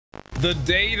The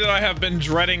day that I have been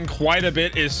dreading quite a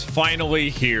bit is finally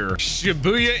here.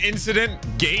 Shibuya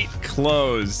Incident Gate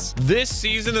Close. This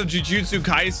season of Jujutsu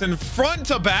Kaisen front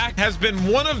to back has been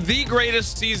one of the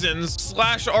greatest seasons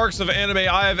slash arcs of anime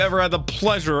I have ever had the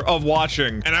pleasure of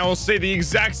watching. And I will say the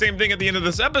exact same thing at the end of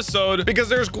this episode because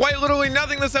there's quite literally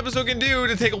nothing this episode can do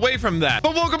to take away from that.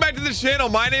 But welcome back to the channel.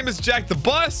 My name is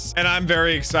JackTheBus and I'm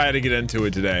very excited to get into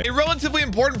it today. A relatively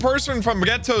important person from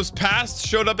Geto's past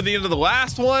showed up at the end of the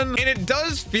last one, and it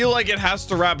does feel like it has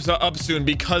to wrap up soon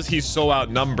because he's so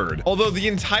outnumbered. Although the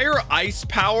entire ice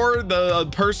power, the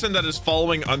person that is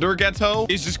following under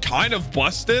Geto, is just kind of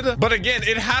busted. But again,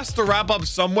 it has to wrap up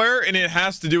somewhere and it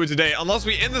has to do it today, unless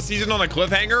we end the season on a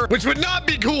cliffhanger, which would not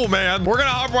be cool, man. We're gonna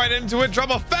hop right into it. Drop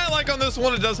a fat like on this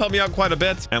one. It does help me out quite a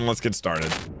bit. And let's get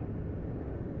started.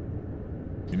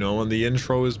 You know, when the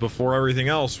intro is before everything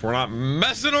else, we're not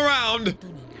messing around.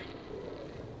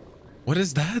 What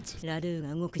is that?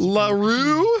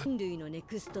 LaRue?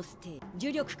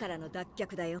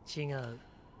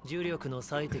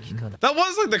 That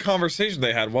was like the conversation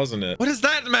they had, wasn't it? What is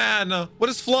that, man? What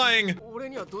is flying?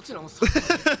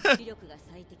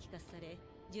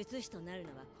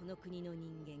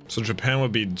 So Japan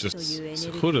would be just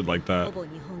secluded like that.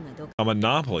 A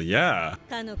monopoly, yeah.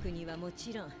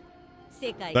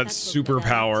 That's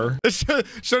superpower.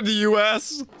 Showed the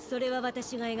US.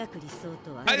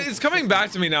 It's coming back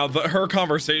to me now, her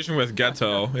conversation with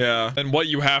Geto, yeah, and what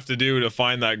you have to do to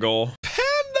find that goal.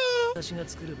 Panda!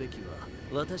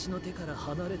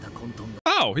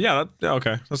 Oh, yeah,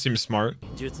 okay, that seems smart.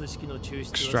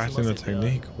 Extracting the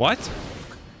technique. What?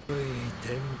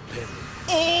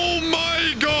 Oh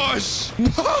my gosh!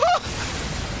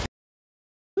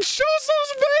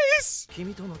 Shoso's face!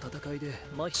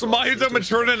 So Mahito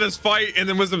matured in his fight and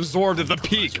then was absorbed at the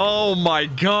peak. Oh my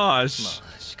gosh.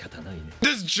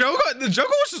 The Joker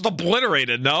was just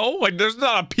obliterated, no? Like, there's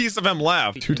not a piece of him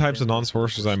left. 2 types of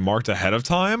non-sorcerers I marked ahead of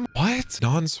time? What?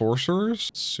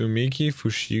 Non-sorcerers? Sumiki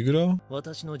Fushiguro?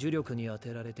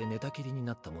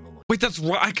 Wait, that's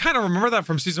right. I kind of remember that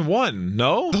from season 1,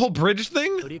 no? The whole bridge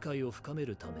thing?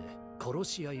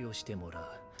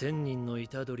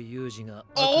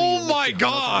 Oh my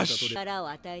gosh!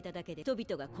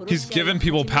 He's given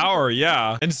people power,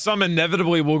 yeah. And some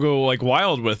inevitably will go like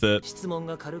wild with it.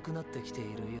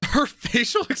 Her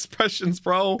facial expressions,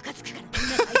 bro.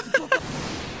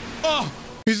 Oh,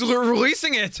 he's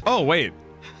releasing it. Oh, wait.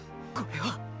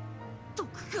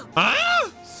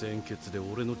 Ah?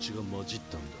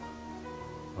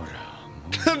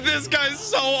 This guy's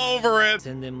so over it.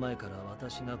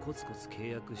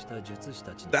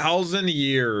 1,000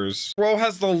 years. Bro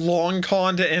has the long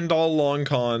con to end all long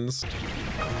cons.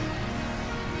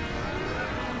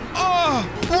 Oh,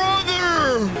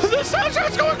 brother! The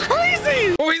soundtrack's going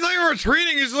crazy! Oh, he's not even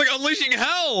retreating. He's like unleashing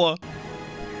hell.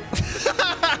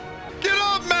 Get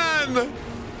up, man!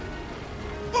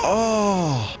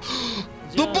 Oh,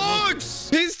 the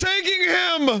bugs! He's taking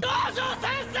him!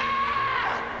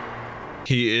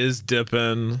 He is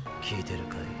dipping.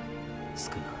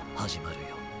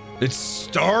 It's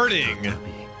starting.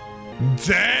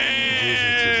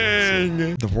 Dang!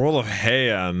 The world of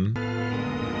Heian.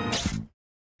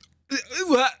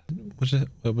 What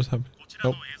was happening?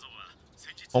 Nope.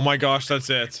 Oh my gosh, that's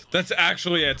it. That's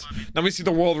actually it. Now we see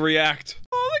the world react.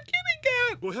 Oh, the kitty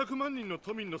cat.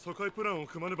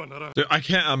 Dude, I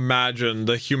can't imagine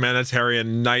the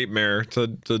humanitarian nightmare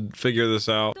to figure this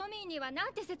out.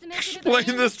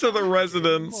 Explain this to the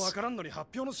residents. What's the government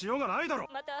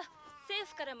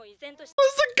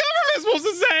supposed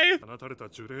to say?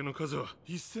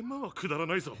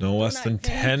 No less than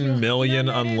 10 million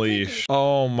unleashed.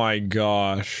 Oh my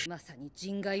gosh. This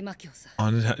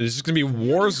is gonna be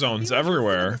war zones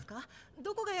everywhere.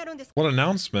 What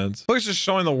announcement? It's just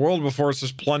showing the world before it's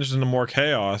just plunged into more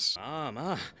chaos.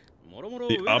 The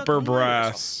upper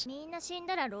brass. Oh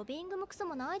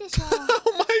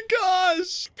my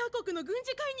gosh!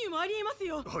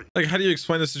 Like, how do you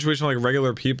explain the situation like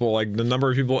regular people? Like, the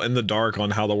number of people in the dark on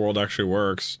how the world actually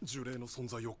works. Publicly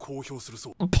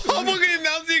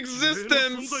announce the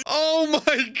existence! Oh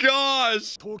my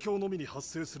gosh!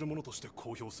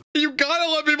 You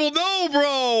gotta let people know,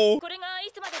 bro!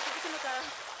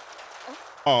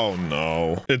 Oh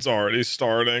no. It's already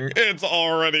starting. It's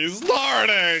already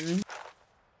starting!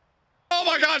 Oh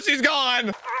my gosh, she's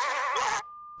gone!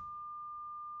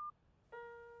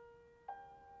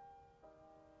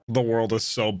 The world is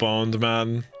so boned,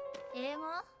 man.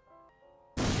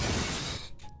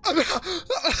 Oh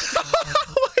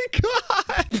my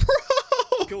god!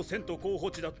 Bro!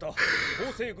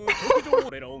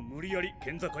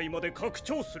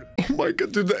 my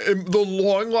god, dude, the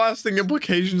long-lasting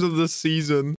implications of this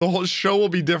season. The whole show will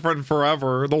be different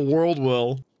forever. The world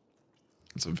will.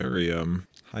 It's a very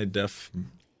high-def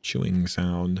chewing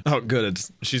sound. Oh, good.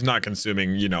 She's not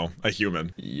consuming, you know, a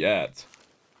human yet.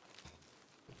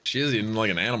 She is eating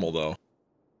like an animal, though.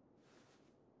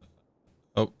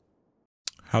 Oh,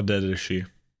 how dead is she?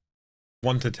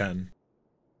 1 to 10.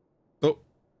 Oh,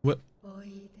 what?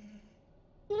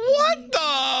 What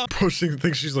the? Bro, she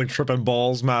thinks she's like tripping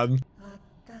balls, man.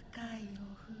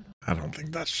 I don't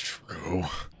think that's true.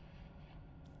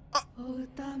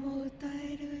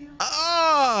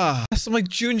 Ah, that's some like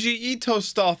Junji Ito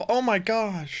stuff. Oh my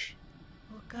gosh.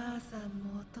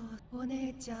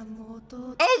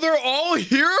 Oh, they're all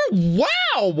here? Wow.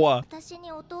 Oh.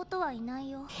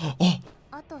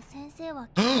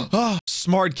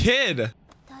 Smart kid.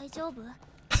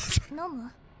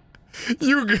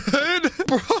 You good?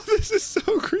 Bro, this is so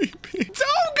creepy.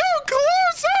 Don't go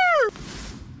closer!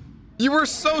 You were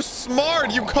so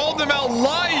smart. You called them out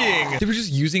lying. They were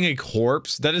just using a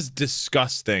corpse? That is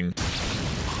disgusting.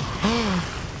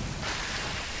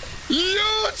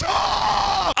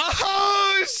 Yuta!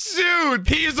 Oh, shoot.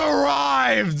 He's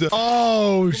arrived.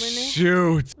 Oh,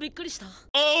 shoot.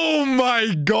 Oh,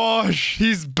 my gosh.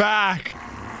 He's back.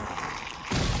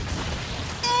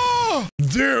 Oh,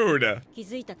 dude.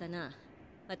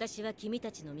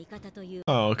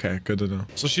 Oh, okay. Good to know.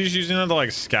 So she's using that to,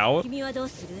 like, scout?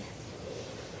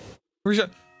 Who's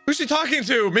she talking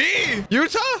to? Me?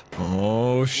 Yuta?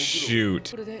 Oh,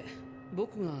 shoot. What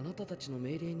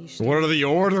are the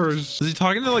orders? Is he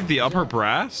talking to like the upper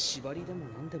brass?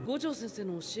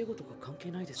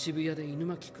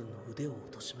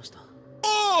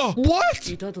 Oh, what?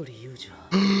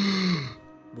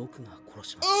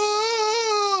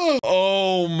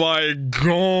 Oh my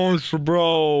gosh,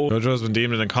 bro. Gojo has been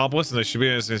deemed an accomplice and the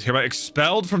Shibuya Incident is hereby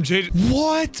expelled from JJ.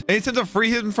 What? Any attempt to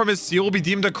free him from his seal will be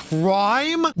deemed a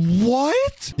crime?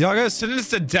 What? Yaga is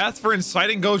sentenced to death for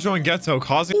inciting Gojo and Geto,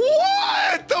 causing...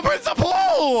 What? The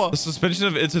principal! The suspension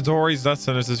of Itadori's death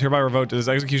sentence is hereby revoked and his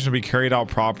execution will be carried out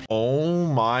properly. Oh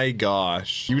my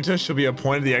gosh. Yuta shall be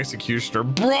appointed the executioner.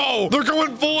 Bro, they're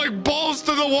going full like balls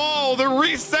to the wall. They're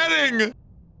resetting.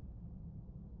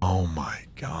 Oh my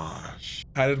gosh.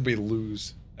 How did we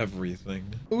lose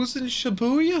everything? Who's in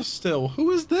Shibuya still? Who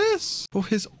is this? Oh,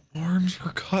 his arms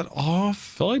are cut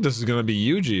off. I feel like this is gonna be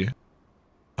Yuji.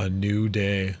 A new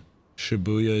day.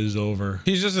 Shibuya is over.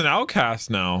 He's just an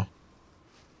outcast now.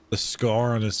 The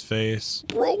scar on his face.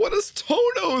 Bro, what does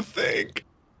Tono think?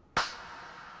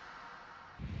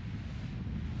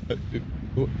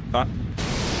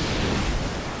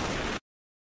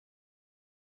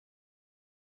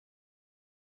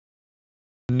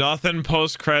 Nothing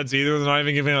post creds either. They're not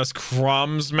even giving us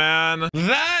crumbs, man.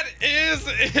 That is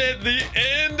it. The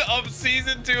end of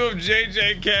season 2 of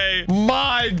JJK.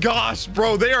 My gosh,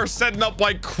 bro. They are setting up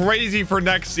like crazy for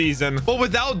next season, but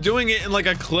without doing it in like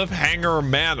a cliffhanger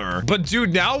manner. But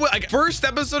dude, now like first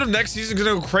episode of next season is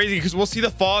gonna go crazy because we'll see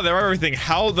the fall of everything.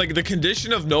 How like the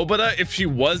condition of Nobita, if she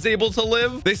was able to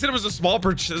live. They said it was a small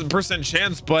percent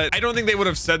chance, but I don't think they would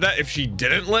have said that if she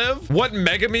didn't live. What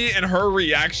Megami and her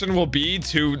reaction will be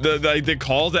to the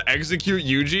call to execute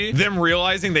Yuji, them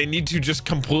realizing they need to just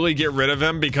completely get rid of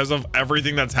him because of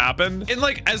everything that's happened. And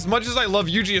like, as much as I love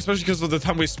Yuji, especially because of the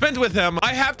time we spent with him,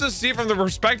 I have to see it from the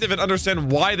perspective and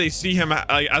understand why they see him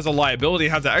as a liability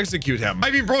and have to execute him. I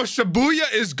mean, bro,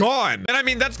 Shibuya is gone. And I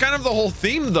mean, that's kind of the whole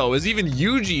theme though, is even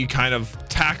Yuji kind of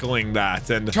tackling that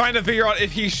and trying to figure out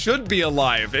if he should be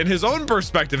alive in his own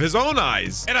perspective, his own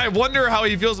eyes. And I wonder how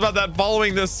he feels about that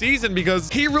following this season because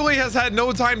he really has had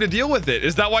no time to deal with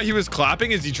it. Is that why he was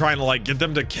clapping? Is he trying to like get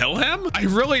them to kill him? I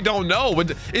really don't know.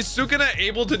 But is Sukuna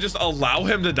able to just allow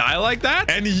him to die like that?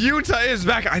 And Yuta is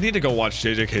back. I need to go watch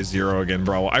JJK 0 again,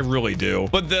 bro. I really do.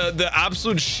 But the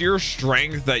absolute sheer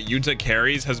strength that Yuta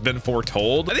carries has been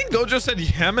foretold. I think Gojo said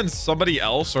him and somebody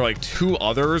else or like 2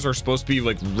 others are supposed to be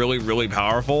like really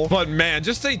powerful. But man,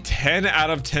 just a 10 out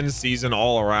of 10 season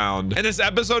all around. And this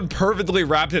episode perfectly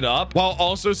wrapped it up while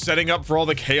also setting up for all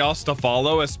the chaos to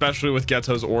follow, especially with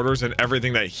Geto's orders and everything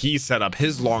that he set up,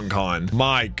 his long con.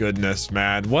 My goodness,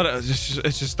 man.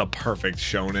 It's just the perfect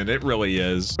shonen. It really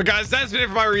is. But guys, that's been it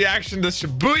for my reaction to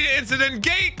Shibuya Incident.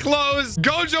 Gate closed.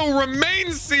 Gojo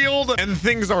remains sealed. And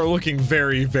things are looking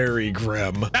very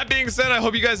grim. That being said, I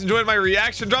hope you guys enjoyed my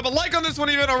reaction. Drop a like on this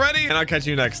one even already. And I'll catch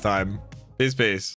you next time. Peace.